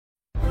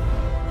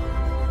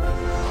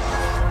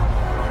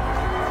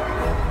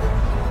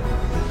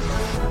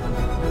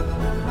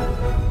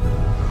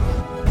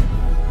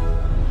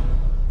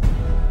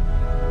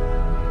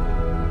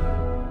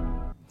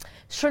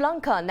Sri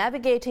Lanka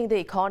navigating the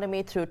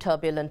economy through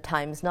turbulent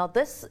times. Now,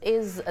 this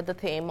is the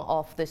theme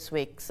of this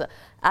week's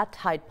At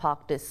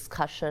HydePark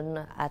discussion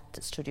at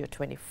Studio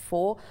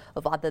 24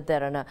 of Ada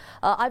Derana.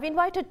 I've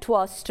invited to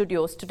our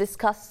studios to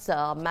discuss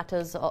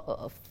matters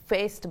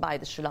faced by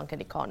the Sri Lankan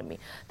economy,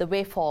 the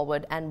way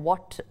forward and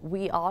what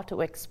we are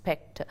to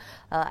expect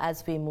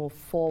as we move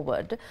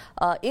forward.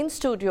 In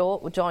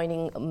studio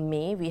joining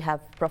me, we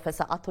have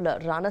Professor Athula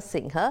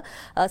Ranasinghe,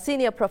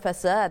 Senior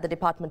Professor at the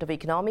Department of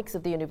Economics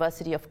of the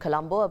University of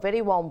Colombo. A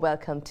very warm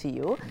welcome to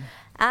you.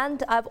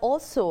 And I've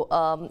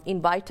also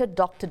invited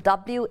Dr.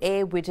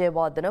 W.A.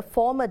 Wijewardena,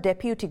 former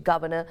Deputy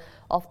Governor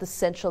of the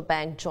Central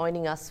Bank,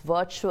 joining us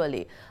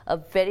virtually. A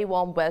very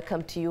warm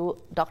welcome to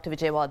you, Dr.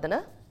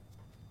 Wijewardena.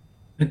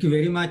 Thank you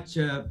very much,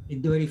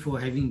 Indeewari, for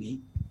having me.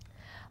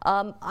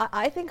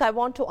 I think I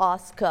want to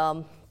ask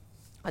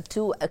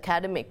two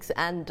academics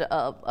and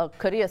a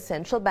career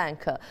central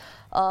banker,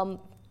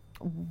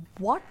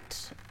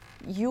 what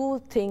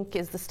you think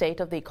is the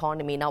state of the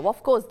economy now?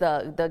 Of course,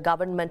 the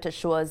government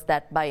assures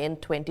that by end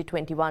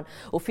 2021,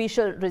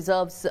 official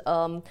reserves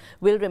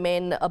will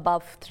remain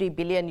above $3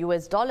 billion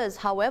US.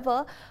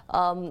 However,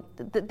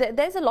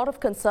 there's a lot of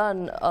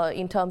concern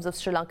in terms of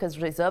Sri Lanka's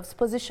reserves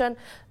position,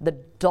 the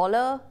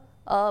dollar,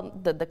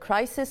 the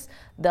crisis,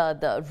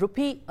 the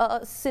rupee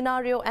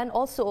scenario, and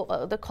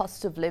also the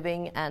cost of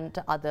living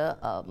and other,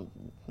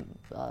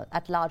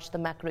 at large, the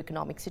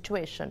macroeconomic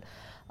situation.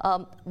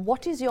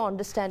 What is your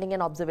understanding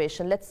and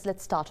observation?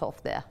 Let's start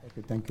off there.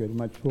 Okay, thank you very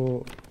much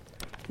for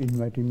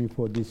inviting me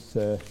for this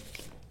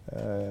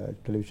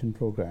television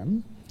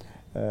program.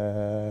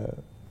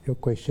 Your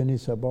question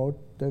is about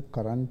the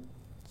current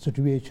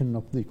situation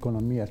of the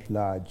economy at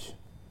large.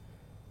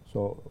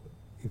 So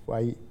if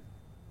I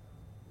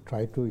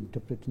try to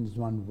interpret in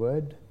one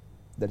word,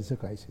 that is a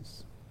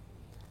crisis.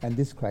 And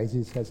this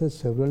crisis has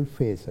several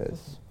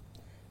phases.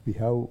 We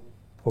have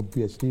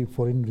obviously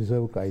foreign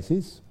reserve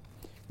crisis.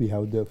 We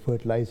have the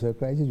fertilizer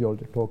crisis, we are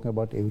talking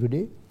about every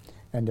day,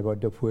 and about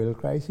the fuel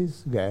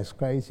crisis, gas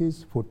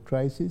crisis, food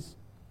crisis,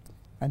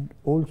 and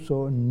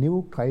also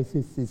new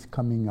crisis is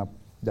coming up,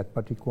 that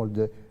what we call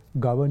the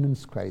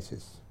governance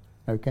crisis.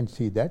 Now you can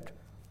see that.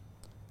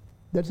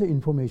 That's an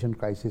information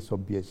crisis,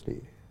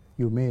 obviously.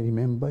 You may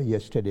remember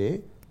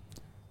yesterday,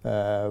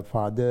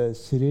 Father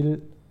Cyril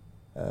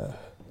Gamini.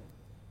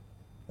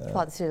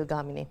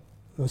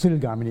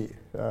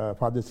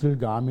 Father Cyril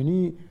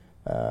Gamini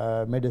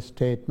made a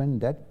statement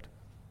that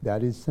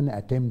there is an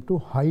attempt to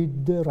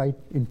hide the right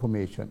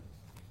information.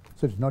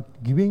 So it's not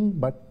giving,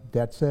 but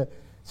that's a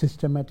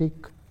systematic,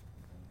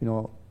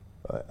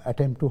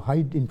 attempt to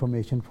hide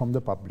information from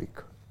the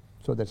public.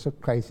 So that's a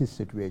crisis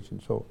situation.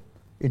 So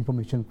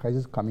information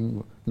crisis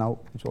coming now,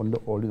 it's on the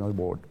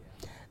board.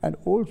 And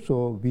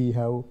also we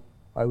have,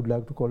 I would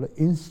like to call it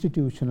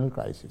institutional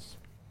crisis.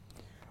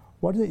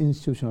 What is the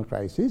institutional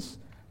crisis?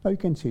 Now you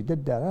can see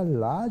that there are a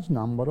large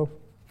number of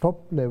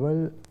top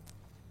level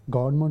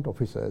government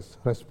officers,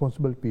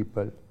 responsible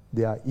people,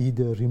 they are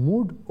either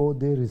removed or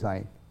they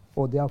resign,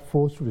 or they are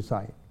forced to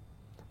resign.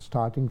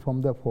 Starting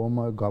from the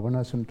former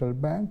Governor Central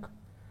Bank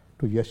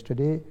to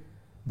yesterday,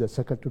 the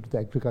Secretary to the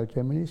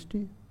Agriculture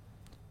Ministry,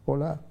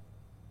 all are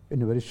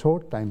in a very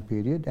short time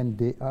period, and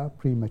they are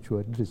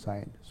prematurely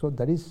resigned. So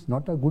that is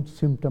not a good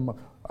symptom.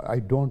 I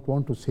don't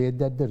want to say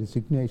that the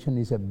resignation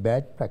is a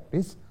bad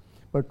practice,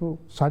 but to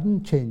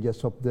sudden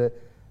changes of the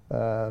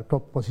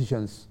top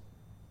positions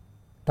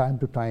time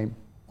to time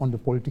on the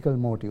political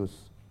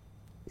motives,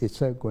 it's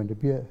going to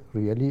be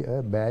really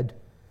a bad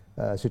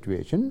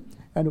situation.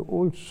 And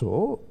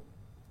also,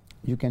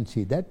 you can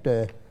see that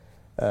there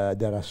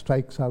are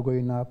strikes are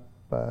going up,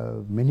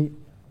 many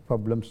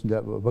problems in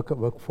the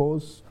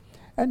workforce,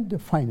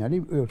 and finally,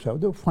 we also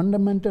have the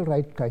fundamental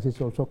right crisis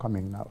also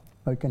coming now.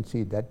 Now you can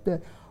see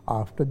that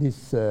after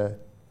this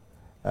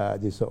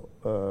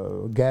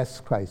gas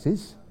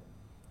crisis,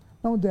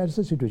 now there is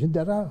a situation,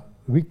 there are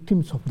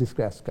victims of this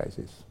gas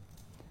crisis,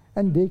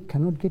 and they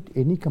cannot get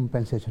any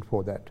compensation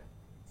for that.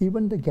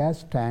 Even the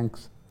gas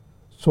tanks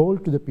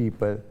sold to the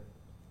people,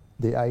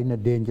 they are in a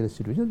dangerous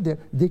situation,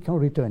 they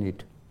cannot return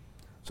it.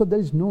 So there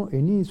is no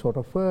any sort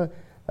of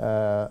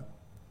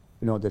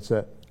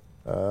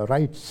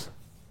rights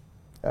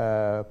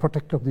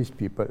protect of these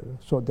people.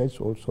 So that's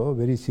also a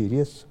very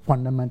serious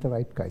fundamental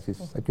right crisis.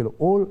 Mm-hmm. Actually,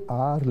 all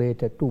are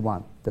related to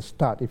one. The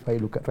start, if I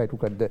try to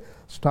look at the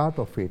start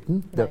of it,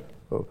 the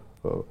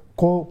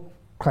core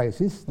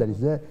crisis, that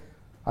is the,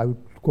 I would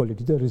call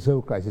it the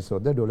reserve crisis or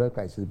the dollar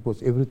crisis,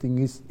 because everything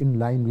is in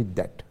line with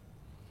that.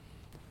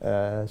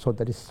 So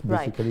that is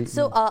basically... Right.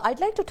 So I'd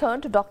like to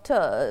turn to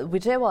Dr.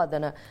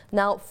 Wijewardena.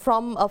 Now,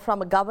 from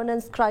a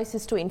governance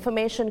crisis to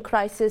information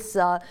crisis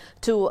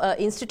to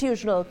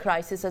institutional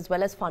crisis as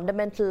well as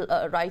fundamental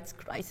rights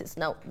crisis.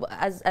 Now,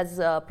 as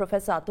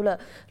Professor Athula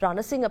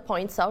Ranasinghe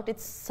points out, it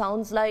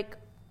sounds like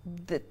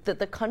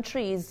the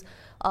country is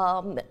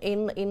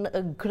in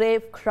a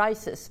grave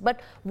crisis.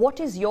 But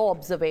what is your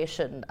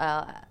observation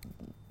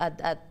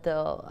about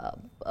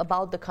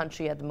the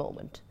country at the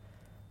moment?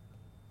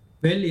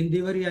 Well,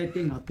 Indeewari, I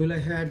think Athula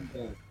had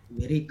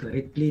very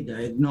correctly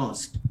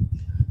diagnosed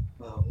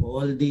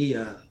all the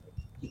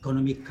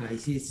economic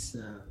crisis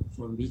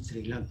from which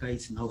Sri Lanka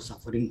is now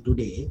suffering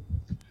today.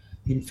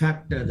 In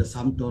fact, the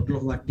sum total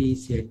of what he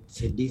said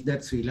is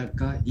that Sri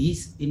Lanka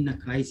is in a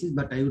crisis,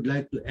 but I would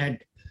like to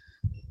add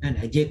an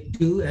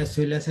adjective as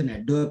well as an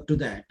adverb to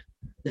that.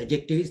 The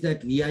adjective is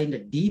that we are in a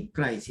deep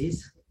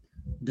crisis.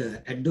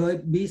 The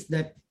adverb is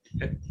that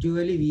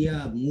actually we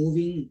are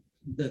moving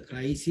the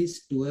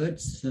crisis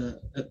towards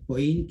a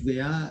point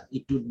where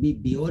it would be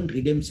beyond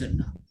redemption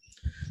now.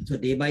 So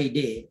day by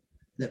day,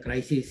 the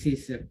crisis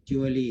is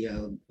actually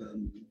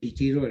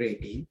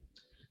deteriorating.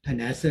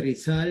 And as a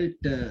result,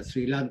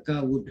 Sri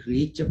Lanka would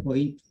reach a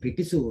point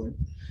pretty soon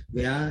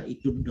where it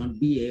would not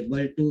be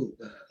able to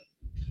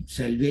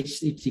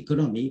salvage its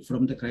economy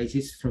from the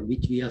crisis from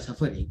which we are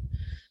suffering.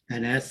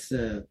 And as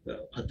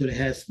Athula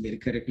has very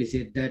correctly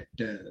said that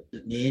the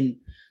main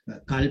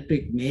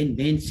culprit,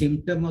 main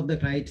symptom of the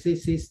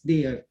crisis is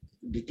the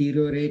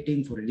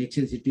deteriorating foreign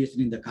exchange situation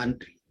in the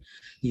country.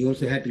 You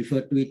also had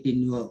referred to it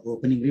in your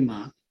opening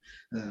remark.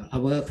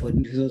 Our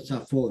foreign reserves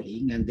are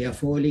falling, and they are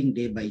falling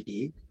day by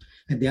day.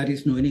 And there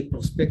is no any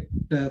prospect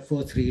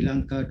for Sri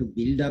Lanka to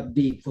build up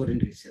the foreign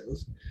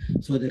reserves.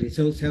 So the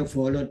reserves have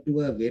fallen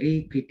to a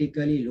very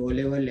critically low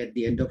level at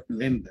the end of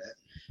November.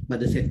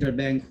 But the central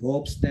bank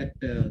hopes that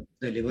the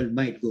level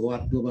might go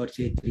up to about,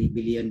 say, $3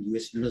 billion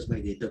by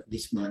the end of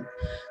this month,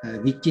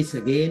 which is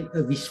again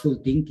a wishful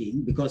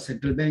thinking because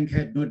central bank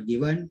had not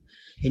given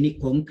any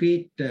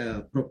concrete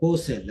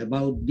proposal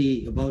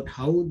about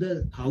how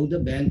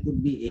the bank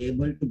would be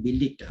able to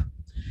build it up.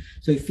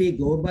 So if we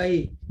go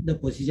by the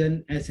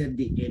position as at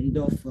the end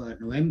of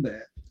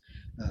November,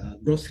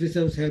 gross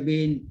reserves have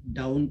been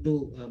down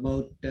to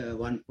about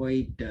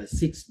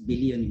 $1.6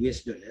 billion.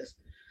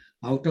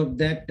 Out of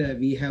that,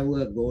 we have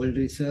gold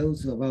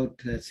reserves about,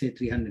 say,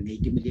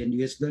 $380 million,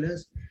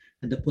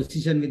 and the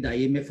position with the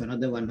IMF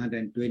another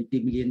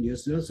 $120 million.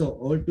 So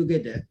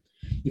altogether,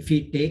 if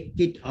we take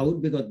it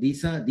out, because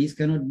these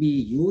cannot be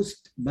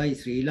used by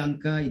Sri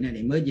Lanka in an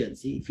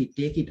emergency, if we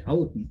take it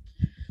out,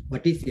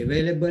 what is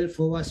available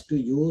for us to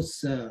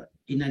use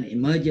in an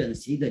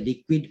emergency, the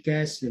liquid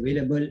cash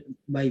available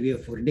by way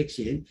of foreign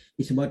exchange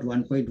is about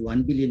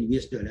 $1.1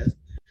 billion.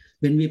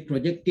 When we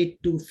project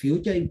it to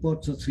future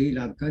imports of Sri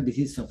Lanka, this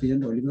is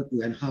sufficient only for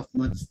 2.5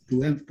 months,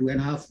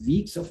 2.5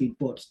 weeks of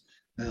imports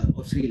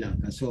of Sri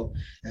Lanka. So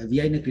we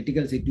are in a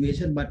critical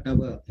situation, but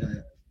our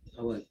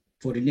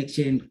foreign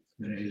exchange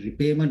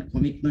repayment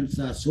commitments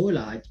are so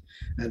large,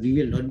 we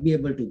will not be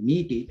able to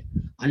meet it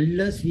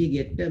unless we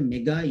get a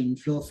mega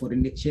inflow of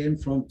foreign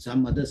exchange from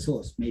some other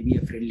source, maybe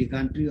a friendly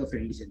country or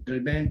friendly central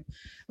bank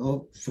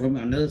or from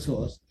another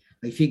source.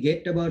 If we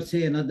get about,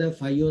 say, another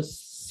 $5 or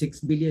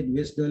 $6 billion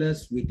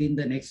within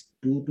the next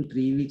 2 to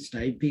 3 weeks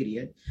time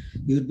period,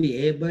 you'd be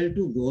able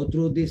to go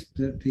through this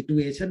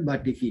situation.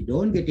 But if you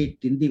don't get it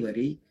in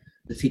Indeewari,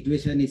 the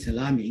situation is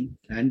alarming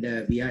and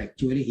we are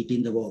actually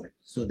hitting the wall.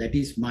 So that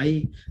is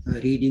my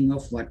reading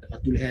of what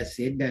Athula has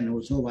said and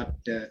also what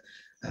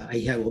I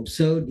have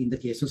observed in the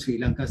case of Sri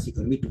Lanka's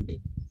economy today.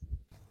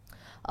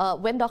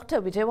 When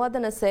Dr.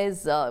 Wijewardena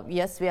says,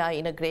 yes, we are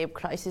in a grave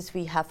crisis,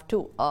 we have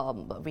to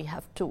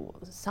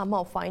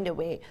somehow find a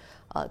way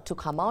to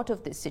come out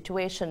of this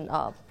situation.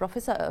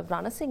 Professor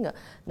Ranasinghe,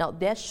 now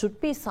there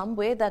should be some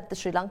way that the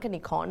Sri Lankan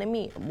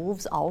economy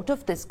moves out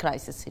of this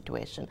crisis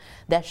situation.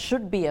 There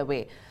should be a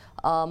way.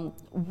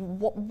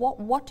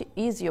 What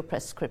is your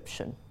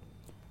prescription?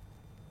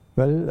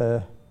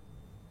 Well,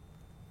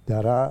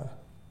 there are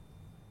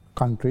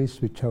countries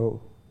which have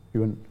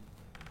even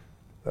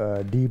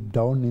deep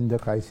down in the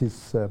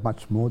crisis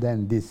much more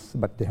than this,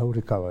 but they have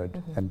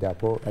recovered and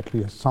therefore at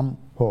least some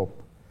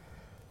hope.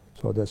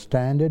 So the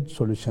standard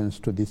solutions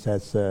to this,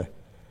 as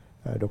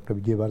Dr.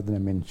 Wijewardena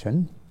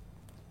mentioned,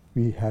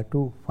 we have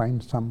to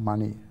find some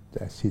money.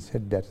 As he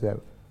said, that's a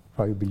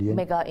 $5 billion.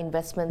 Mega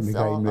investments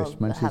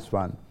is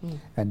one.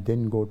 And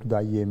then go to the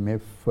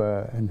IMF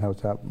and have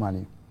some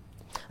money.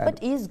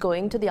 But is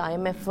going to the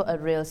IMF a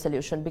real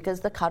solution? Because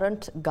the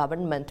current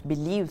government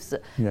believes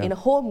in a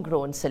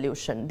homegrown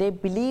solution. They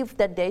believe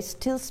that there is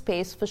still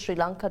space for Sri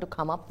Lanka to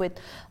come up with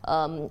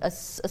a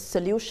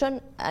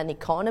solution, an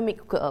economic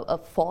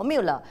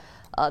formula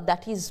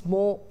that is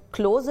more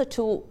closer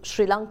to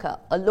Sri Lanka,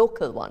 a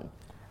local one.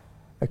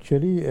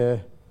 Actually,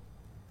 I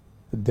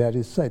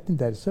think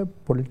there is a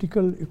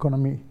political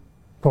economy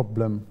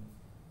problem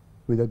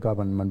with the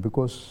government,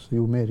 because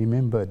you may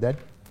remember that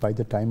by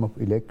the time of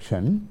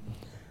election,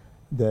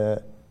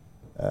 the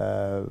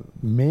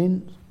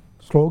main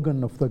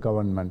slogan of the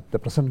government, the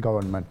present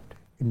government,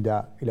 in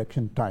the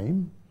election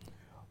time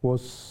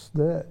was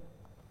the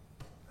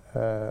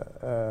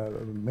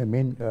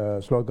main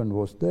slogan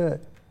was the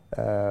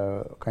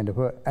kind of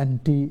a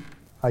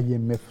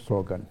anti-IMF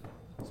slogan.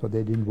 So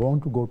they didn't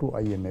want to go to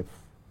IMF.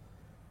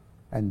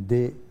 And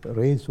they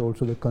raised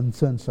also the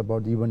concerns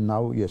about, even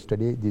now,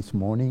 yesterday, this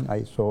morning,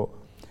 I saw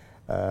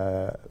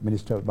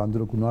Minister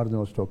Bandula Gunawardena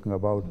was talking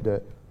about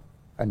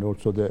and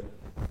also the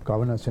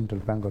Governor Central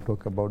Bank are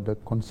talking about the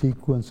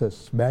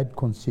consequences, bad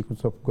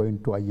consequences of going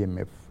to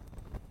IMF.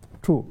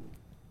 true.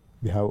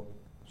 We have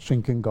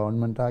shrinking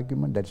government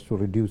argument, that's to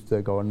reduce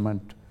the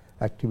government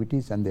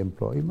activities and the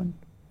employment,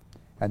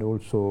 and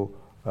also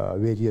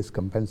various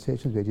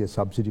compensations, various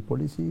subsidy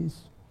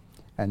policies,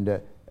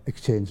 and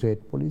exchange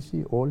rate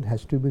policy, all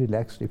has to be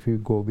relaxed if you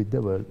go with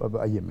the world of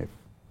IMF.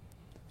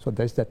 So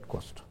there's that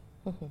cost.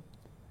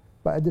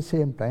 But at the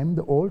same time,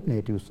 the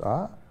alternatives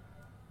are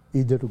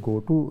either to go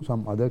to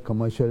some other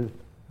commercial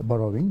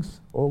borrowings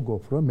or go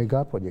for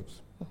mega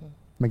projects,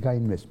 mega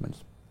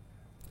investments.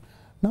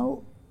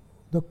 Now,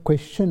 the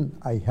question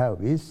I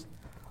have is,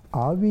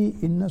 are we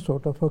in a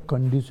sort of a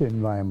conducive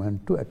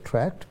environment to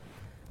attract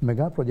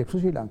mega projects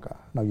to Sri Lanka?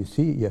 Now you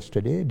see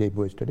yesterday, day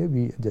before yesterday,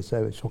 we just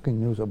have shocking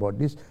news about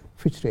this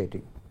Fitch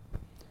rating.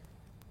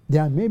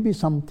 There may be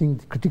something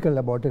critical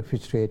about a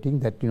Fitch rating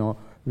that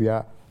we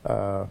are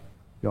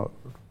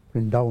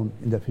down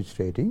in the Fitch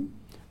rating,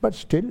 but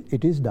still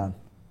it is done.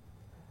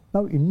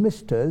 Now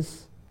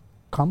investors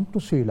come to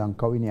Sri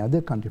Lanka or any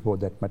other country for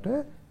that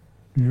matter,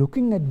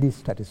 looking at these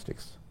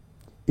statistics.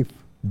 If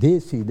they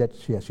see that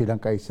Sri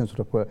Lanka is in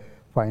sort of a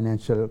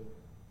financial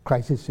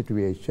crisis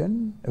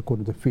situation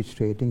according to the Fitch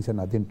ratings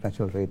and other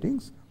international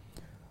ratings,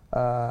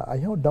 I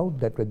have a doubt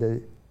that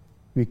whether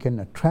we can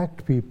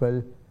attract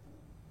people,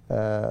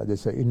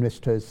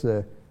 investors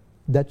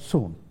that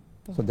soon.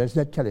 So that's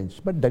that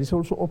challenge. But there is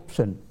also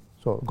option.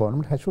 So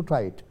government has to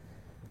try it.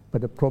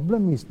 But the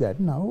problem is that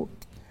now,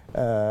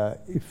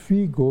 if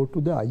we go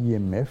to the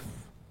IMF,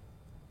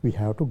 we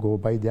have to go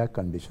by their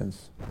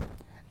conditions.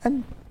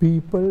 And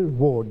people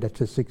vote,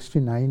 that's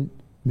 69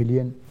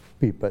 million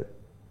people,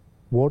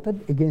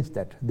 voted against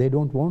that. They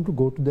don't want to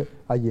go to the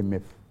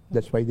IMF.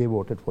 That's why they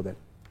voted for that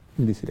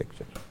in this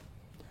election.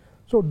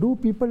 So do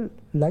people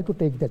like to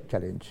take that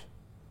challenge?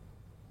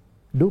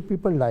 Do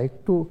people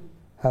like to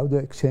have the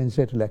exchange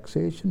rate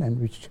relaxation, and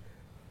which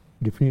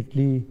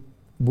definitely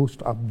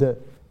boost up the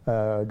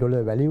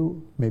dollar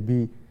value,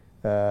 maybe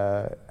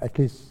at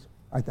least,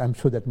 I'm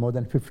sure that more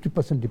than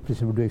 50%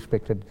 depreciation would be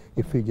expected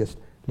if we just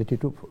let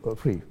it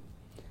free.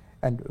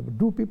 And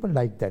do people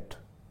like that?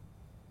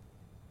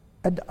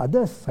 At the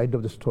other side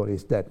of the story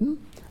is that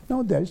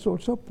now there is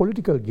also a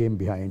political game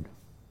behind.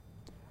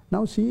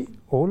 Now see,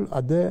 all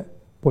other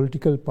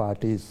political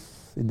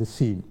parties in the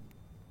scene,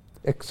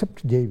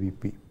 except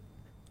JVP,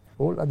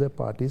 all other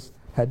parties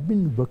had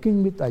been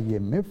working with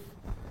IMF,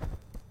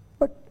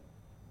 but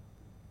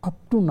up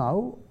to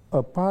now,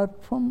 apart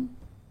from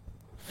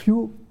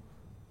few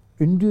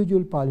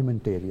individual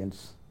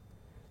parliamentarians,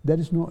 there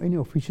is no any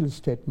official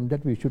statement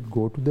that we should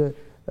go to the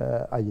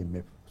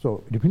IMF.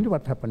 So definitely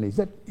what happened is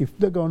that if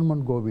the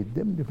government go with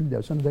them, definitely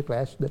there's another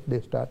clash that they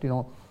start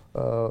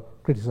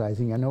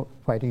criticizing and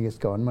fighting against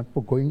government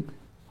for going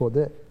for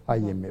the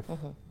IMF.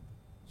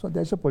 So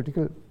there's a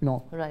political,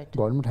 right.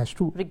 Government has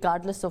to,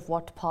 regardless of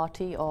what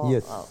party or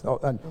yes,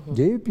 and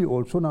JVP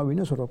also now in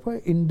a sort of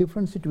a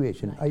indifferent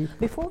situation. Right.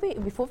 Before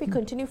we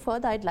continue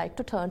further, I'd like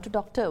to turn to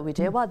Dr.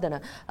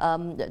 Wijewardena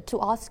to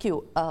ask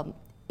you,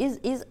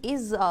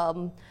 is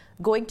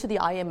going to the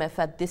IMF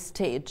at this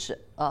stage,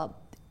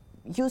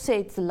 you say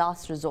it's the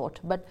last resort,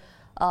 but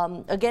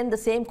again the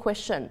same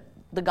question,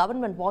 the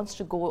government wants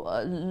to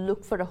go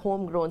look for a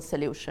homegrown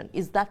solution.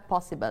 Is that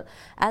possible?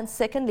 And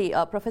secondly,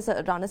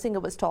 Professor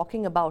Ranasinghe was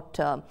talking about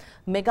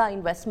mega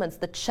investments,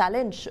 the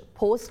challenge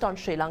posed on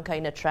Sri Lanka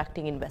in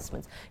attracting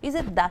investments. Is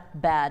it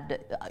that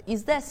bad?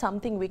 Is there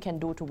something we can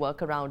do to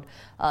work around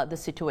the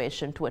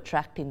situation to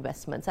attract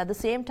investments? At the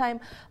same time,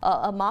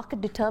 a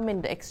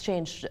market-determined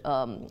exchange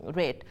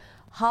rate.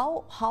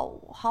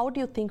 How do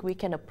you think we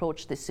can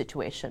approach this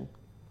situation?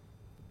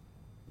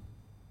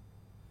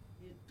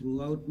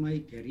 Throughout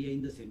my career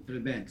in the central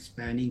bank,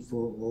 spanning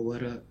for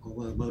over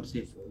about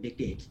say 4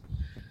 decades,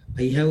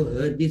 I have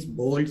heard this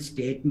bold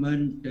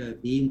statement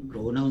being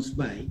pronounced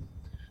by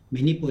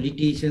many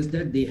politicians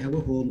that they have a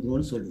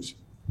homegrown solution.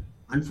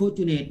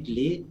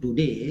 Unfortunately,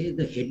 today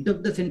the head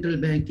of the central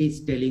bank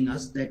is telling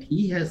us that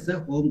he has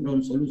a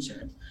homegrown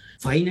solution.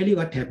 Finally,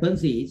 what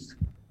happens is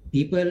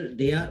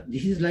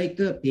this is like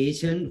a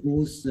patient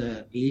whose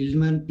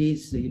ailment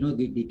is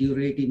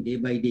deteriorating day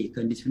by day,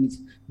 condition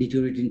is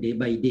deteriorating day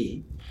by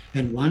day,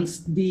 and once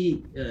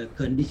the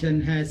condition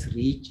has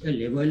reached a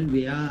level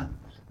where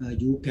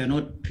you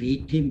cannot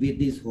treat him with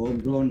these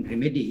homegrown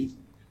remedies,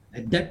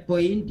 at that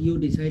point you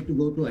decide to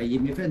go to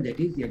IMF, and that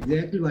is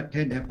exactly what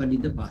had happened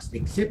in the past,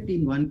 except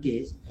in one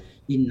case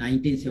in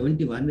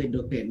 1971 when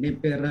Dr.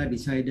 N.M.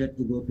 decided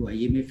to go to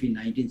IMF in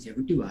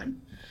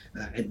 1971.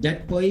 At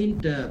that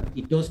point,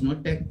 it was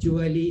not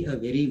actually a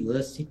very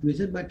worse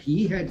situation, but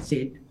he had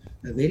said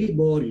very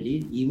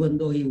boldly, even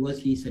though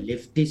he's a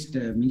leftist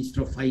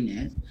Minister of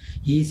Finance,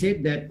 he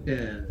said that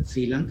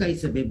Sri Lanka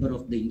is a member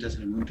of the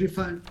International Monetary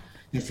Fund,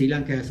 and Sri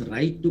Lanka has a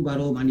right to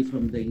borrow money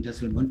from the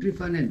International Monetary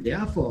Fund, and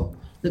therefore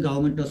the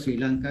government of Sri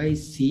Lanka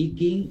is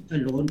seeking a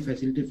loan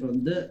facility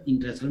from the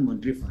International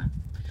Monetary Fund.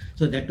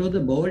 So that was the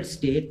bold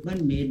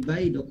statement made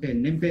by Dr.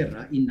 N.M.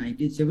 in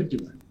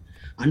 1971.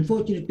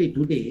 Unfortunately,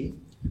 today,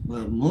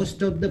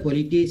 most of the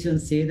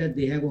politicians say that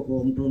they have a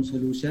homegrown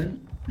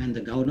solution, and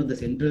the governor of the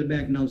central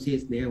bank now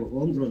says they have a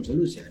homegrown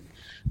solution.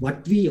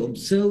 What we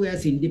observe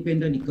as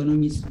independent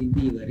economists in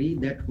Indeewari,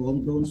 that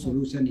homegrown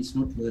solution is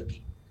not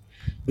working.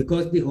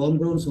 Because the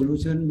homegrown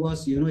solution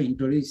was,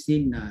 introduced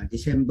in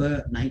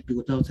December 9,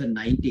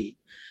 2019,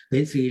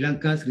 when Sri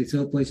Lanka's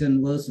reserve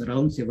position was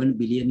around $7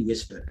 billion.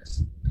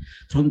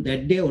 From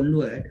that day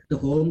onward, the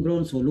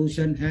homegrown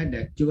solution had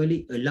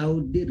actually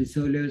allowed the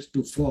reserve levels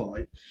to fall.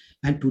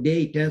 And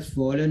today it has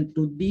fallen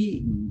to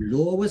the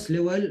lowest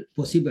level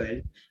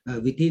possible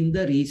within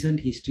the recent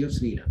history of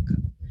Sri Lanka.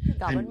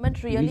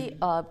 Government really,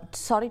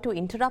 sorry to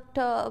interrupt,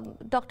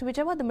 Dr.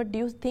 Wijewardena, but do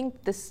you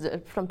think this,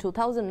 from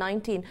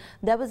 2019,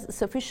 there was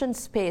sufficient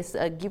space,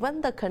 given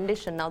the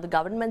condition? Now the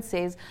government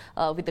says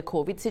with the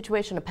COVID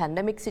situation, a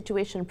pandemic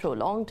situation,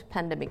 prolonged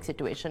pandemic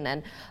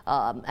situation,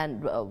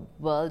 and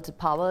world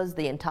powers,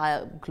 the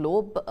entire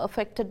globe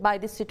affected by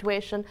this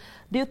situation.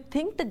 Do you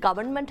think the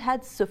government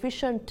had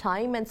sufficient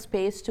time and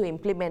space to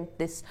implement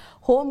this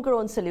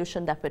homegrown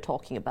solution that we're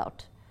talking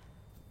about?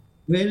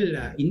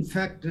 Well, in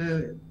fact,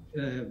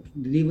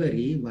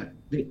 delivery, what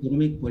the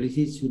economic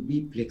policies should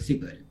be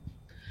flexible.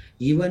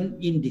 Even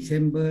in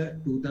December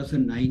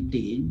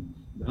 2019,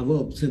 our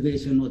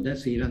observation was that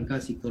Sri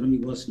Lanka's economy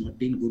was not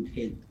in good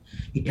health.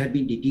 It had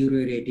been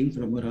deteriorating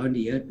from around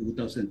year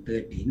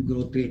 2013.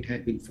 Growth rate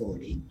had been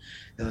falling.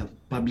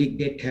 Public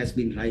debt has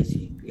been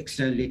rising.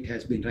 External debt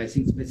has been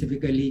rising.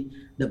 Specifically,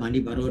 the money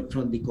borrowed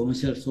from the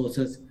commercial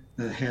sources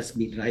has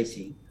been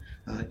rising.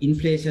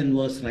 Inflation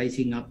was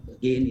rising up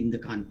again in the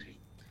country.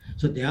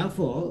 So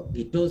therefore,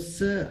 it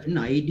was an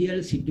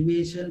ideal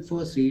situation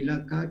for Sri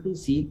Lanka to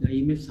seek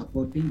IMF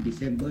support in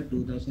December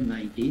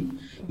 2019,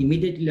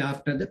 immediately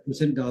after the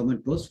present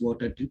government was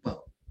voted to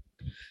power.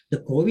 The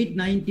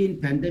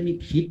COVID-19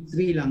 pandemic hit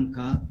Sri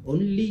Lanka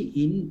only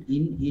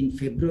in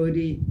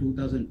February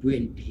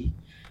 2020.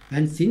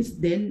 And since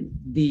then,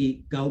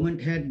 the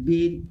government had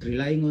been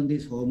relying on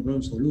this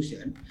homegrown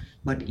solution.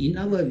 But in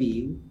our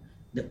view,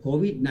 the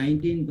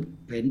COVID-19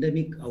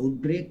 pandemic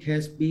outbreak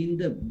has been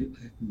the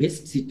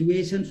best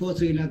situation for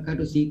Sri Lanka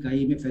to seek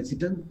IMF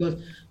assistance, because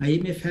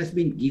IMF has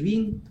been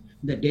giving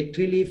the debt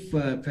relief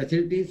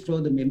facilities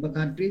for the member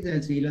countries,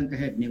 and Sri Lanka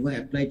had never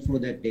applied for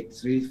that debt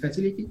relief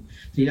facility.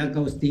 Sri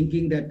Lanka was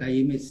thinking that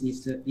IMF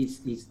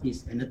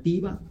is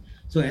anathema.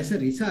 So as a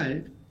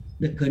result,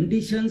 the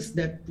conditions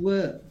that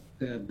were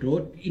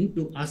brought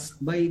into us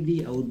by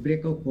the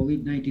outbreak of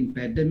COVID-19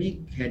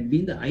 pandemic had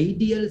been the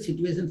ideal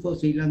situation for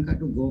Sri Lanka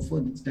to go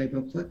for this type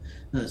of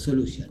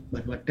solution.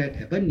 But what had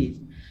happened is,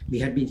 we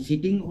had been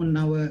sitting on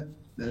our,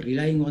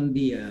 relying on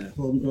the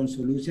homegrown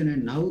solution,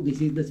 and now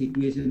this is the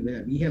situation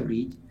where we have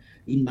reached.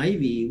 In my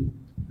view,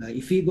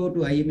 if we go to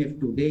IMF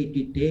today,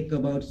 it will take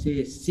about,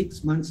 say,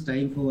 6 months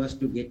time for us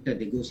to get a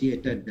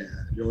negotiated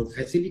loan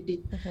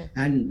facility.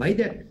 And by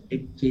that,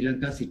 Sri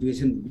Lanka's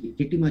situation will be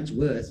pretty much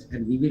worse,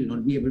 and we will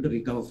not be able to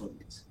recover from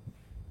this.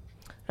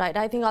 Right.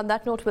 I think on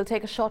that note, we'll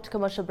take a short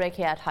commercial break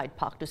here at Hyde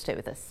Park. To stay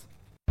with us.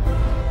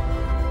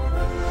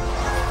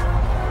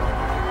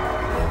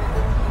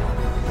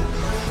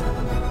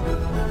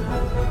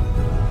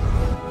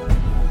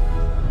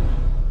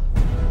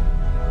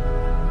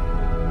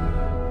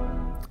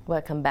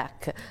 Welcome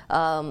back.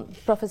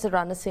 Professor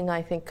Ranasinghe,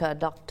 I think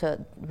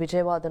Dr.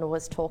 Wijewardena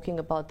was talking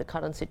about the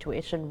current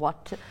situation.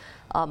 What,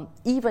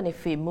 even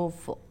if we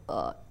move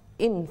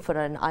in for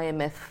an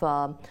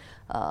IMF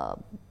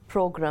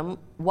program,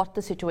 what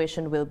the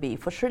situation will be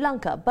for Sri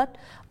Lanka.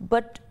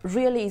 But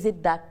really, is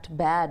it that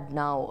bad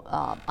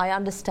now? I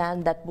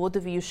understand that both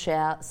of you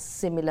share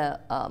similar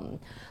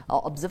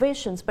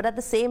observations, but at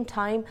the same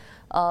time,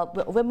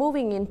 we're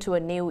moving into a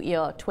new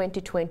year,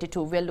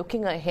 2022. We're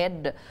looking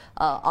ahead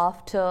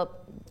after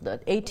the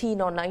 18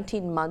 or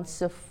 19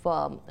 months of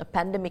a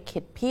pandemic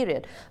hit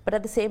period. But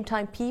at the same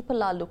time,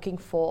 people are looking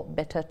for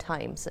better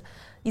times.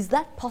 Is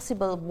that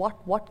possible?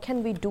 What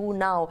can we do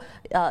now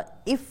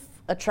if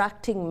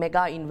attracting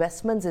mega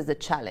investments is a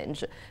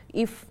challenge,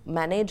 if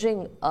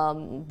managing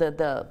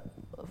the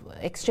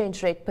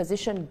exchange rate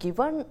position,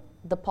 given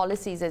the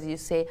policies, as you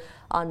say,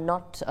 are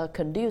not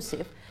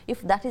conducive,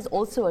 if that is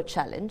also a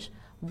challenge,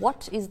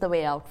 what is the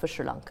way out for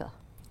Sri Lanka?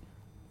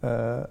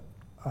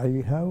 I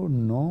have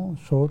no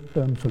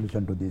short-term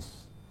solution to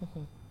this.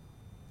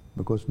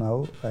 Because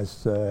now,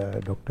 as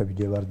Dr.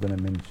 Wijewardena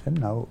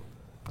mentioned, now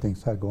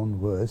things are gone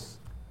worse.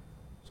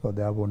 So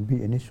there won't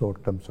be any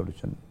short-term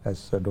solution.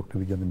 As Dr.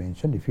 Wijewardena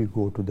mentioned, if you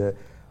go to the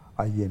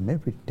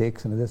IMF, it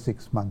takes another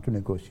 6 months to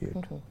negotiate.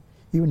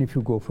 Even if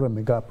you go for a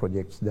mega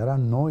projects, there are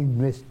no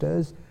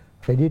investors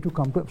ready to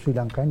come to Sri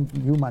Lanka and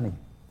give money.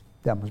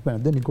 There must be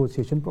another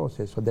negotiation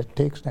process. So that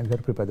takes time. You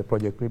have to prepare the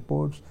project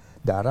reports.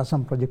 There are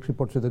some project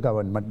reports with the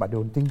government, but I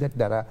don't think that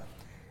there are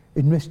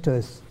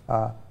investors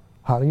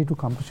hurry to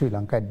come to Sri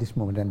Lanka at this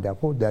moment, and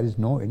therefore there is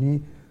no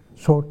any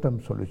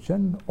short-term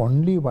solution.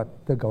 Only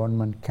what the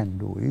government can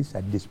do is,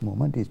 at this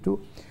moment, is to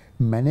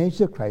manage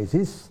the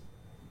crisis,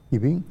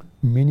 giving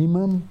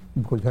minimum,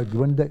 because they have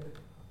given the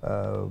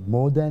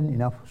more than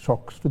enough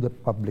shocks to the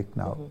public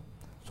now.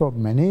 So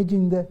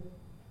managing the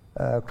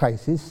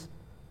crisis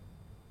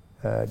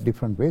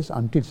different ways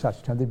until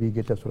such time that we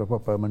get a sort of a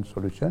permanent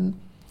solution.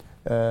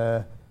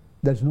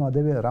 There's no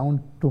other way around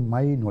to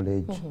my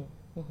knowledge.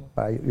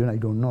 I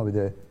don't know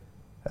whether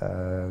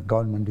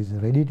government is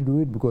ready to do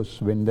it,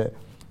 because when the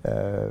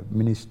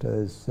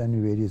ministers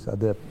and various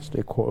other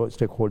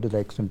stakeholders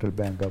like central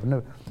bank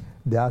governor,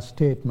 their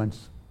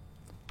statements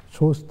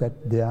shows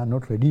that they are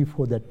not ready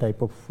for that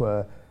type of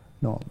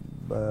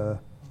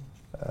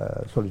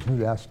solution.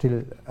 They are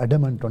still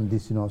adamant on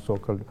this,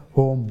 so-called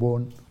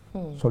homeborn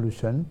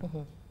solution.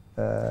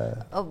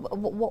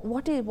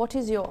 What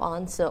is your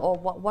answer, or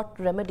what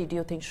remedy do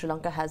you think Sri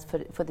Lanka has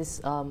for this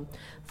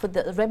for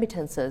the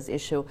remittances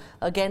issue?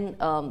 Again,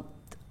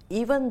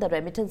 even the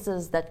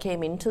remittances that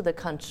came into the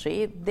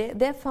country,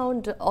 they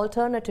found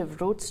alternative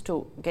routes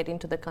to get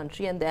into the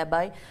country, and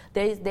thereby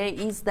there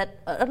is that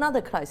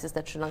another crisis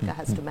that Sri Lanka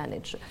has to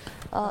manage.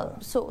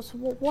 So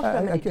what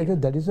remedy?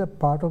 That is a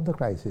part of the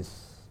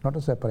crisis, not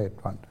a separate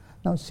one.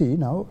 Now see,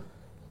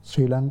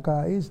 Sri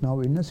Lanka is now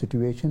in a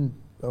situation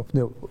of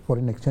the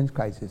foreign exchange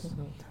crisis.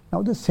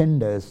 Now the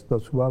senders,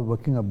 those who are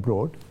working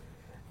abroad,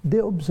 they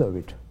observe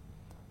it.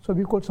 So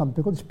we call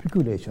something called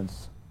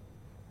speculations.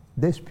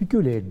 They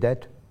speculate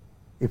that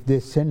if they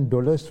send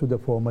dollars to the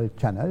formal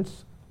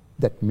channels,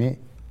 that may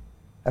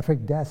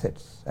affect their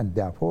assets, and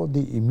therefore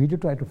they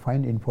immediately try to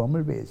find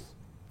informal ways.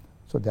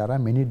 So there are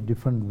many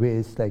different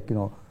ways, like there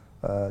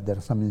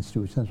are some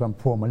institutions from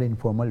formal,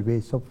 informal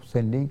ways of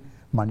sending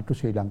money to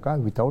Sri Lanka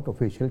without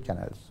official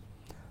channels.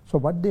 So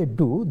what they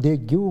do, they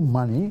give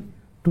money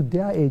to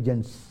their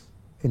agents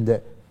in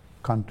the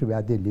country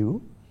where they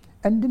live,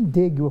 and then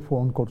they give a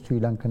phone call to Sri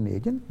Lankan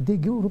agent, they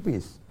give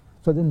rupees.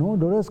 So there are no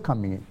dollars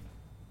coming in,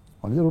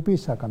 only the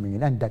rupees are coming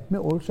in, and that may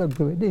also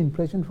aggravate the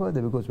inflation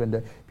further, because when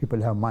the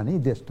people have money,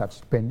 they start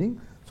spending,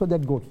 so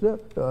that goes to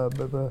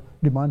the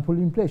demand pull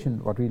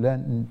inflation, what we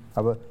learn in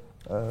our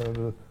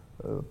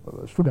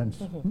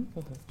students.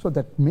 So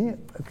that may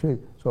actually,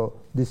 so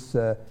this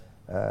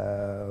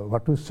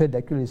what you said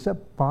actually is a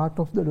part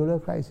of the dollar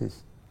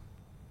crisis.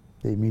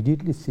 They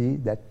immediately see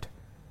that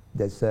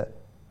there's a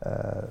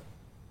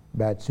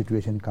bad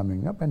situation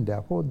coming up, and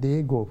therefore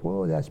they go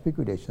for their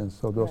speculations.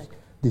 So those,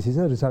 this is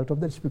a result of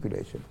that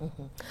speculation.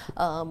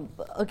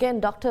 Again,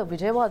 Dr.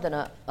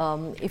 Wijewardena,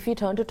 if we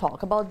turn to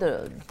talk about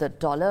the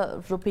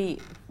dollar-rupee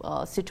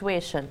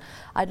situation,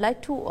 I'd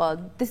like to,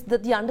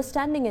 the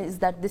understanding is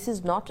that this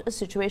is not a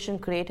situation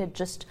created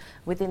just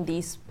within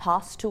these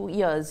past 2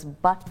 years,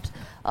 but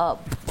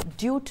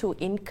due to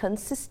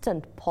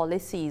inconsistent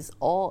policies,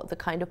 or the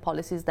kind of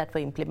policies that were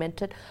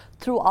implemented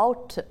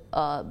throughout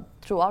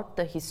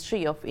the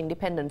history of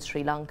independent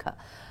Sri Lanka.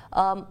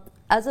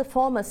 As a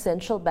former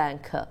central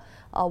banker,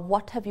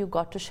 what have you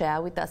got to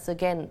share with us?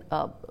 Again,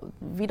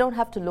 we don't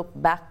have to look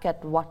back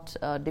at what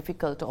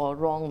difficult or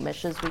wrong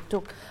measures we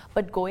took,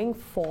 but going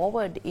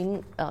forward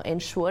in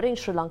ensuring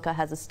Sri Lanka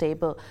has a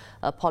stable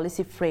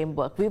policy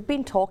framework. We've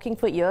been talking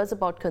for years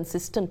about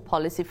consistent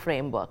policy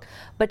framework,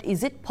 but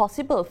is it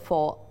possible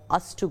for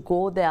us to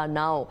go there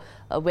now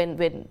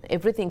when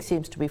everything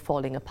seems to be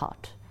falling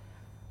apart?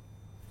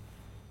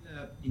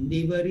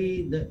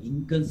 Indeewari, the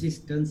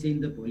inconsistency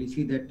in the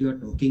policy that you are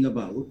talking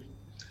about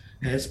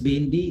has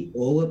been the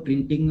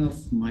overprinting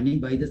of money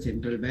by the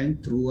central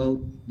bank throughout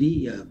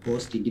the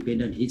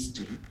post-independent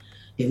history,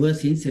 ever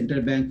since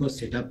central bank was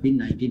set up in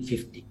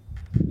 1950.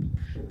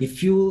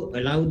 If you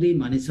allow the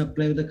money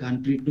supply of the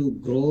country to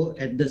grow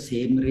at the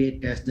same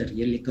rate as the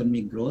real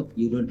economic growth,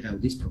 you don't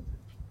have this problem.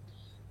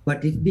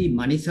 But if the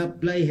money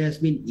supply has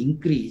been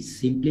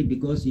increased simply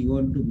because you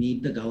want to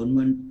meet the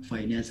government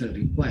financial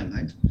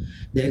requirements,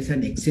 there is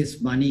an excess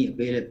money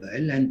available,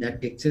 and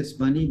that excess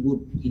money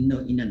would,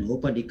 in an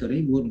open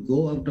economy, would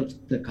go out of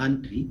the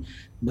country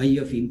by way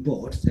of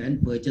imports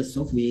and purchase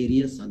of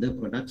various other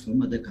products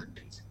from other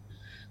countries.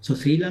 So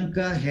Sri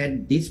Lanka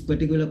had this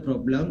particular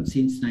problem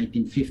since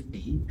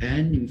 1950,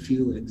 and if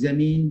you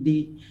examine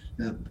the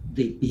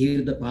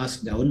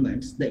past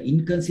governments, the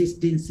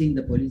inconsistency in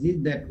the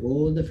policies that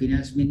all the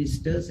finance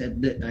ministers at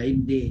the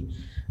time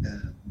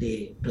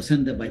they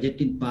present the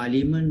budget in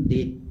parliament,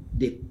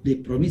 they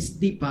promised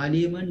the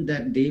parliament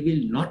that they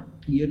will not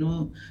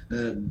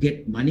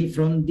get money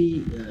from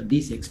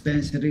these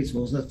expansionary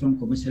sources from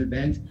commercial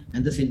banks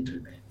and the central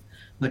bank.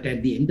 But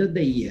at the end of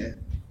the year,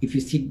 if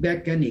you sit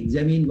back and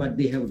examine what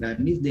they have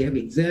done, is they have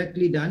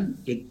exactly done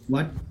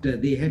what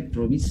they had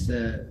promised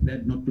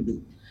that not to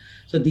do.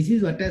 So this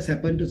is what has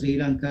happened to Sri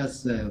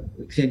Lanka's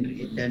exchange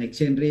rate. And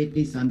exchange rate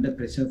is under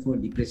pressure for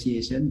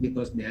depreciation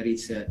because there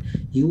is a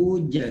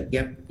huge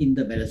gap in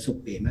the balance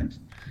of payments.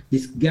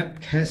 This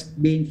gap has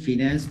been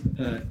financed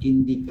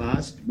in the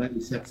past by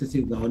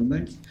successive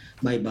governments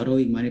by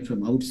borrowing money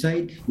from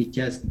outside, which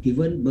has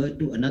given birth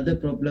to another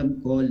problem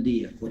called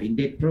the foreign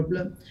debt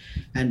problem.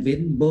 And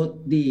when both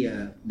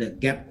the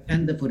gap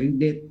and the foreign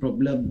debt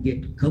problem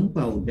get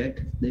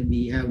compounded, then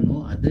we have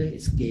no other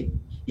escape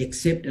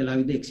except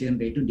allowing the exchange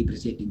rate to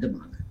depreciate in the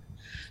market.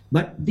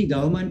 But the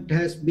government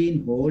has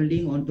been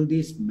holding on to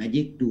this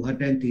magic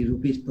 203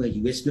 rupees per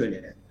US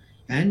dollar,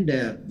 and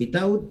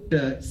without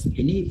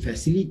any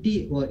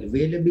facility or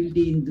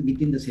availability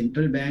within the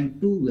central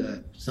bank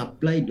to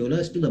supply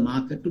dollars to the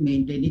market to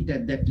maintain it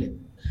at that level.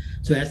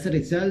 So as a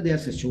result,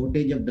 there's a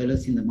shortage of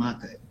dollars in the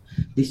market.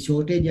 This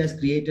shortage has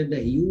created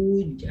a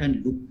huge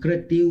and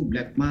lucrative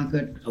black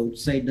market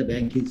outside the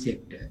banking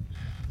sector.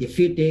 If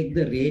we take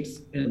the rates,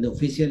 the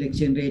official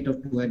exchange rate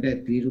of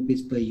 203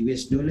 rupees per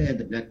US dollar and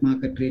the black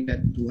market rate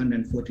at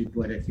 240 to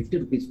 250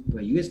 rupees per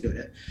US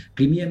dollar,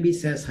 premium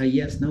is as high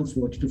as now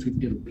 40 to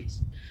 50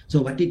 rupees.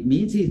 So what it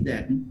means is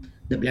that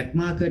the black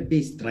market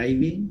is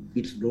thriving,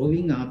 it's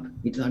growing up,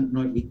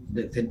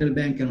 the central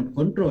bank cannot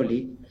control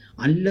it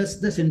unless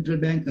the central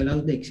bank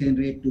allows the exchange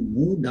rate to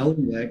move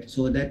downward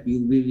so that you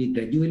will be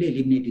gradually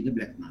eliminating the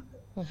black market.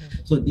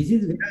 So this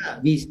is where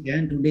we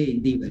stand today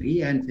in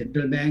Indeewari, and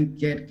central bank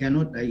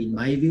cannot, in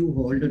my view,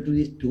 hold to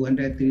this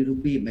 203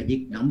 rupee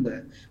magic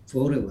number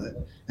forever.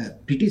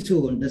 Pretty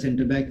soon the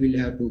central bank will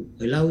have to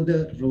allow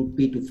the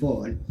rupee to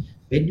fall.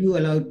 When you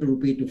allow the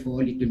rupee to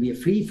fall, it will be a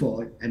free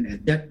fall, and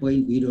at that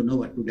point we don't know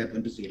what would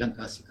happen to Sri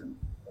Lanka's economy.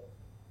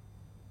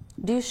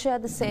 Do you share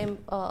the same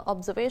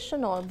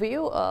observation or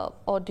view,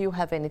 or do you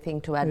have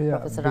anything to add,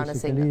 Professor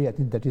Ranasinghe? I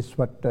think that is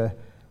what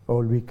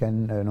all we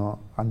can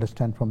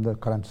understand from the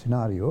current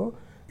scenario.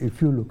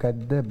 If you look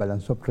at the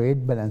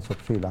trade balance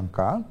of Sri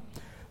Lanka,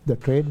 the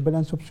trade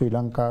balance of Sri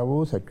Lanka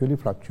was actually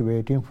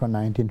fluctuating from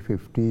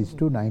 1950s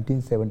to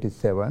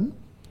 1977,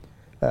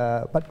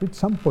 but with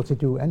some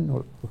positive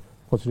and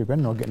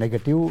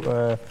negative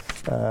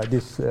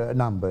these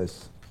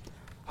numbers.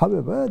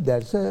 However,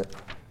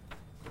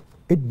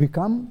 it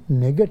became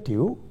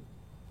negative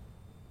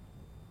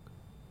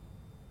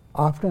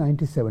after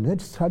 1970.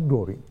 It started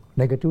growing.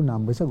 Negative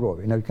numbers are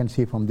growing. Now you can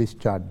see from this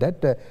chart that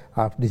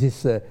this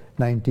is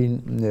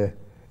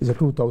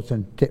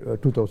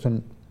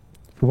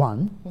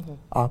 2001.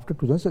 After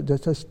 2000,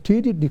 there's a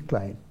steady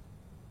decline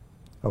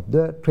of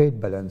the trade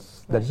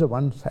balance. Right. That is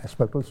one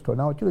aspect of the story.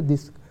 Now actually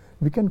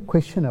we can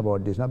question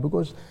about this now,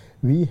 because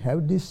we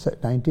have this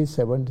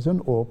 1970s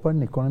on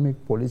open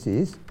economic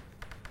policies,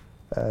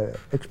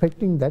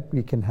 expecting that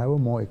we can have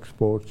more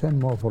exports and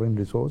more foreign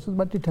resources,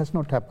 but it has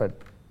not happened.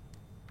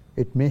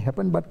 It may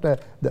happen, but the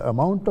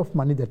amount of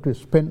money that we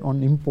spend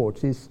on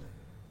imports is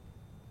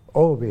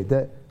overweigh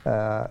the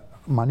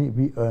money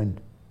we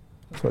earned.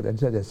 So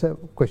there's a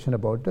question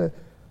about the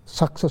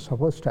success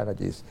of our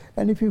strategies.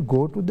 And if you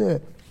go to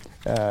the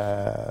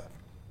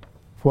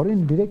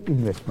foreign direct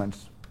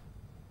investments,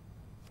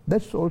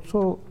 that's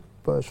also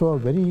show a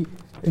very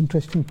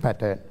interesting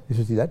pattern.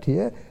 You see that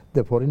here,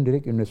 the foreign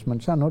direct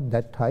investments are not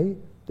that high,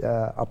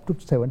 up to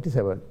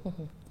 77.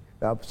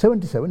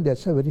 77,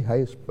 that's a very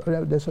high,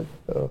 there's a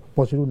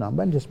positive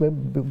number, and just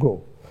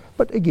grow.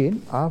 But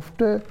again,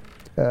 after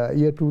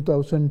year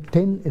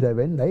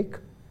 2010-11, like,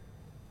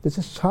 there's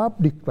a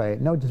sharp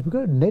decline. Now just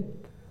because net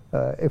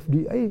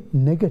FDI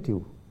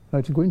negative, now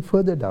it's going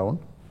further down,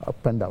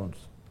 up and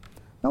downs.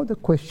 Now the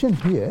question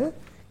here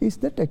is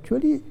that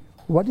actually,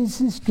 what is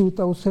this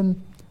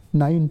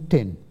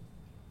 2009-10?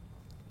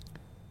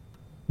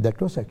 That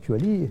was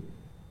actually,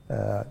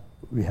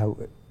 we have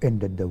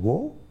ended the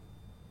war,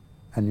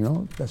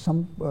 and there's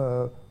some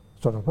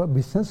sort of a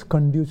business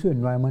conducive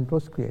environment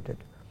was created.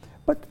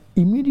 But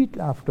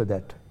immediately after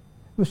that,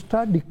 we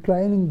start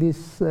declining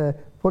this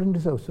foreign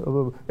reserves,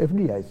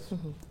 FDIs.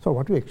 So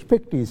what we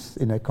expect is,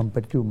 in a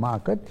competitive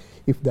market,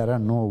 if there are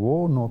no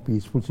war, no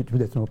peaceful situation,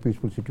 there's no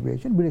peaceful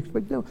situation, we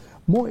expect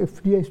more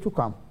FDIs to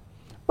come.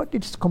 But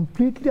it's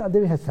completely other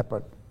way has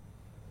happened.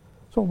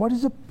 So what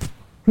is the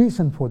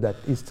reason for that?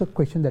 It's the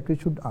question that we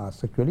should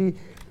ask. Actually,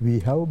 we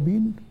have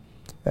been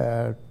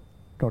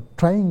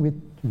trying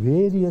with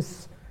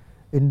various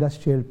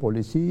industrial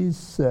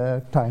policies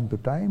time to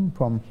time,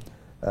 from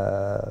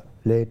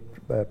late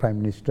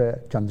Prime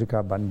Minister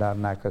Chandrika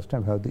Bandaranaike's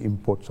time. We have the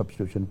import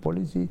substitution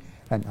policy,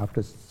 and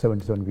after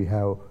 77 we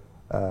have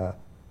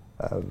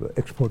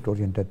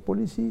export-oriented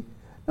policy.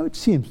 Now it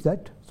seems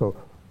that,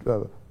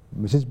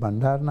 Mrs.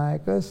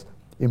 Bandaranaike's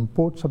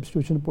import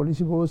substitution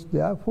policy was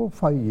there for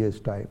 5 years'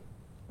 time.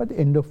 At the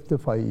end of the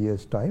 5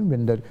 years' time,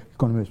 when the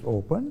economy is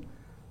open,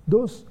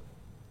 those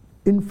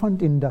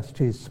infant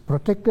industries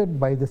protected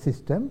by the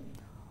system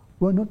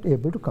were not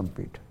able to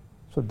compete.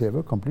 So they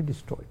were completely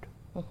destroyed.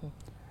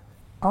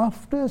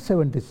 After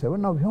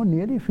 77, now we have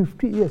nearly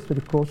 50 years,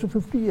 very close to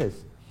 50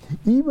 years.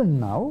 Even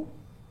now,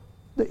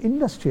 the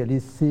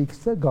industrialist seeks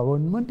the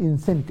government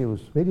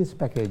incentives, various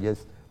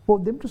packages, for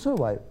them to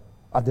survive.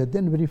 Other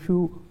than very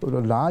few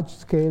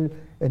large-scale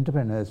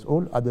entrepreneurs,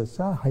 all others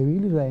are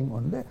heavily relying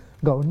on the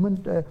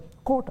government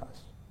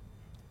quotas.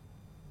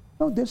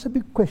 Now there's a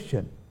big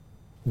question.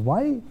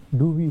 Why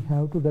do we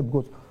have to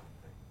because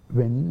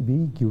when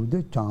we give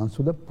the chance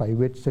to the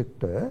private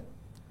sector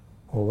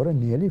over a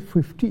nearly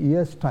 50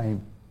 years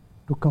time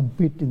to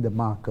compete in the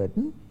market,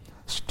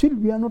 still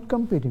we are not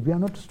competing. We are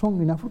not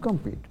strong enough to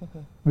compete.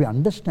 We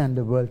understand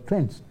the world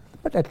trends,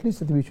 but at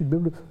least we should be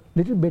able to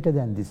little better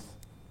than this.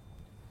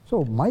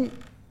 So my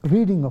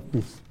reading of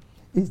this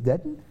is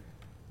that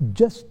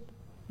just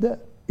the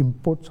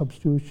import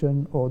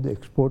substitution or the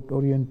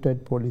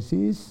export-oriented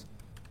policies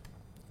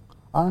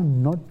are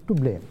not to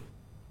blame.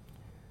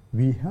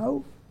 We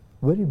have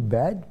very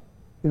bad,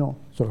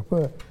 sort of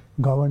a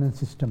governance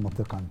system of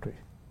the country.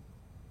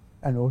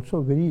 and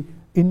also very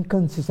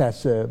inconsistent,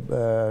 as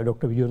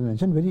Dr. Wijewardena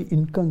mentioned, very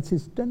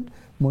inconsistent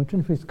monetary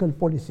and fiscal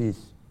policies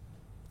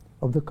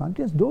of the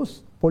country.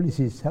 Those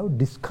policies have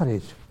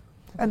discouraged.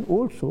 And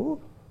also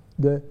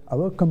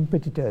our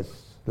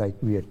competitors like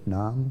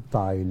Vietnam,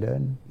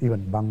 Thailand,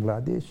 even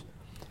Bangladesh,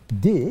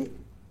 they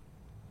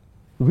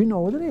win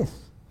over the race.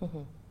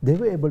 They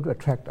were able to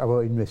attract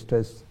our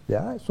investors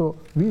there, so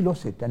we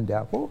lost it, and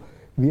therefore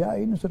we are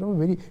in sort of a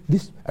very,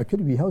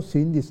 actually we have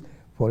seen this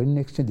foreign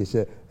exchange,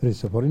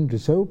 this foreign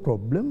reserve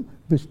problem,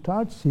 we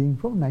start seeing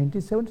from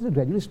 97 to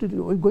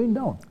gradually going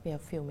down. We have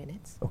a few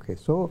minutes. Okay,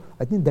 so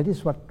I think that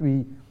is what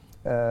we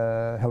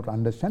have to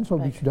understand. So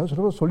we should have sort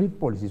of a solid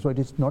policy. So it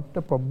is not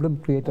a problem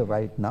creator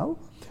right now,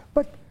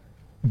 but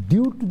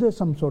due to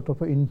some sort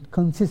of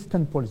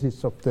inconsistent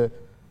policies of the,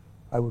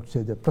 I would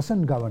say, the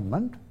present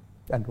government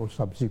and also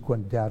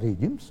subsequent their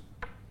regimes,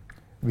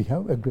 we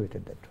have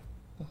aggravated that.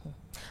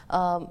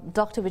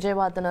 Dr.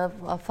 Wijewardena,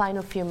 a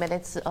final few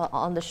minutes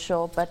on the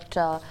show, but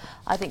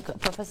I think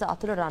Professor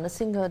Athula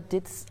Ranasinghe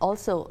did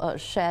also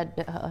share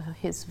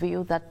his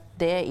view that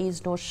there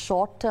is no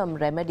short-term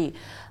remedy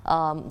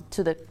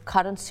to the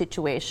current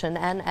situation,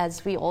 and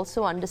as we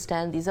also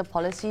understand, these are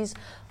policies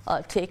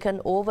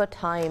taken over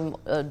time,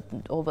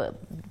 over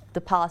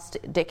the past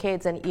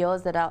decades and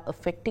years, that are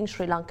affecting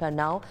Sri Lanka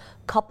now,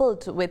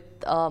 coupled with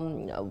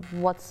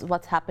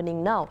what's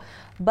happening now.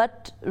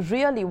 But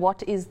really,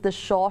 what is the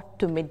short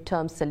to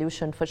mid-term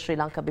solution for Sri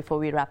Lanka before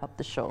we wrap up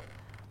the show?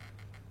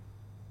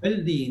 Well,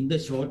 in the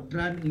short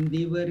run,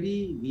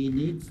 Indeewari, we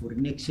need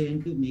foreign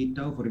exchange to meet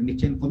our foreign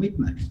exchange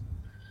commitments.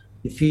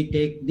 If we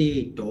take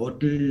the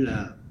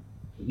total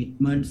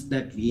commitments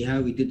that we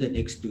have within the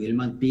next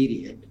 12-month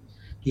period,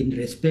 in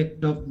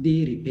respect of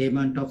the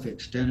repayment of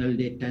external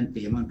debt and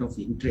payment of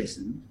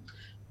interest,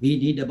 we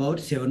need about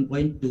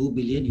 $7.2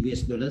 billion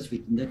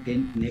within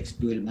the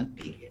next 12-month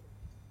period.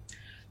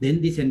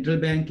 Then the central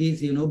bank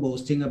is,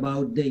 boasting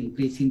about the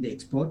increase in the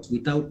exports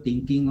without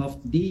thinking of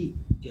the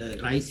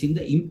rise in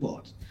the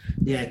imports.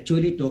 They're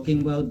actually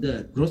talking about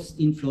the gross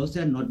inflows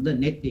and not the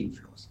net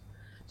inflows.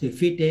 So if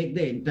we take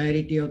the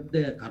entirety of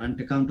the current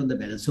account on the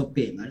balance of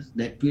payments,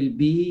 that will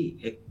be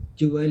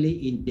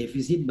actually in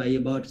deficit by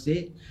about,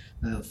 say,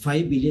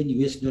 $5 billion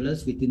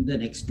within the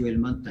next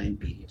 12-month time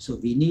period. So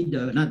we need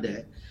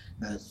another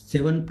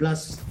 7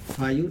 plus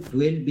 5,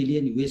 $12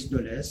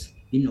 billion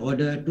in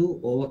order to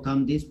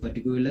overcome this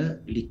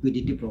particular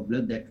liquidity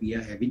problem that we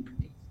are having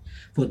today.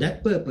 For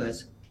that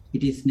purpose,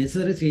 it is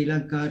necessary Sri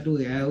Lanka to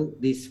have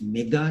this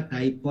mega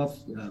type of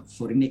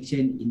foreign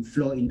exchange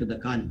inflow into the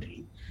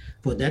country.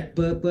 For that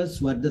purpose,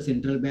 what the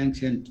central bank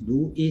can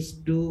do is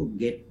to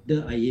get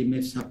the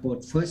IMF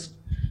support first,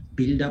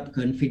 build up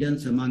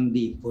confidence among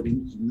the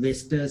foreign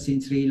investors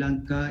in Sri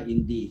Lanka,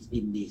 in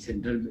the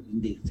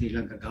Sri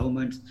Lanka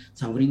government's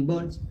sovereign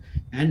bonds,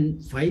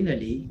 and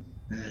finally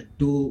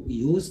to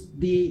use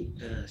the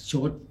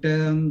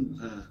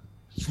short-term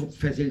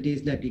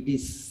facilities that it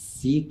is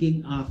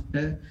seeking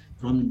after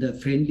from the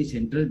friendly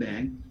central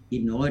bank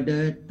in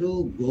order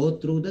to go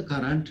through the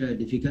current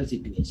difficult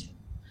situation.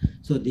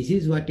 So this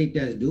is what it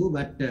has do,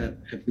 but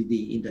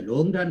in the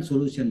long run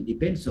solution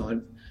depends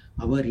on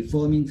our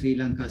reforming Sri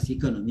Lanka's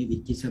economy,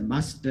 which is a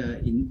must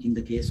in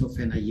the case of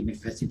an IMF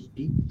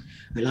facility,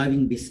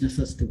 allowing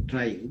businesses to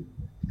thrive,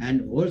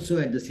 and also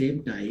at the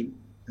same time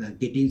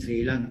getting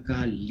Sri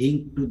Lanka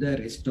linked to the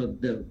rest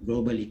of the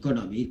global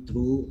economy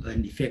through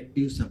an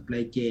effective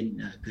supply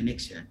chain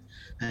connection.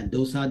 And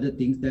those are the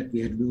things that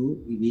we have to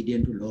do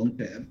medium to long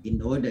term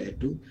in order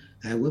to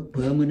have a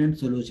permanent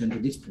solution to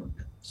this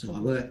problem. So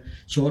our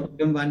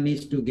short-term one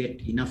is to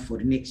get enough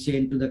foreign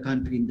exchange to the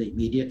country in the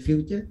immediate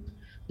future.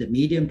 The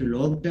medium to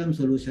long-term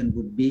solution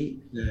would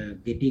be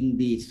getting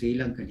the Sri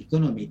Lankan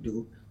economy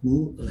to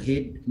move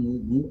ahead,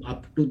 move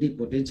up to the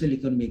potential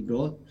economic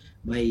growth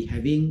by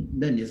having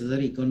the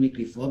necessary economic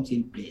reforms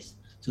in place.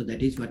 So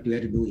that is what we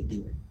have to do with the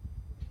world.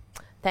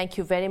 Thank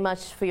you very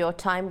much for your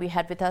time. We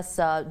had with us,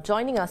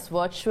 joining us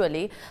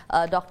virtually,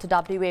 Dr.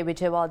 W.A.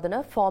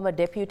 Wijewardena, former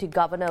Deputy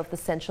Governor of the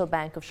Central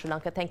Bank of Sri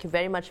Lanka. Thank you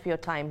very much for your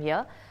time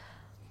here.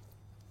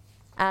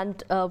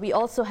 And we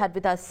also had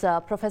with us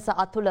Professor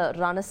Athula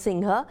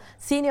Ranasinghe,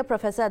 Senior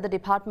Professor at the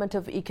Department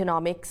of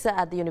Economics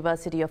at the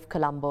University of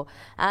Colombo.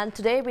 And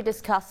today we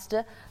discussed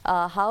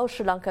how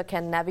Sri Lanka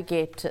can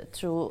navigate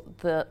through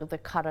the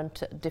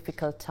current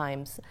difficult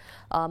times.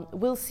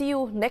 We'll see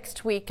you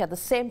next week at the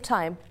same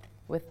time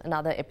with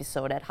another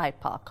episode at Hyde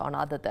Park on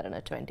Ada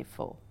Derana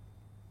 24.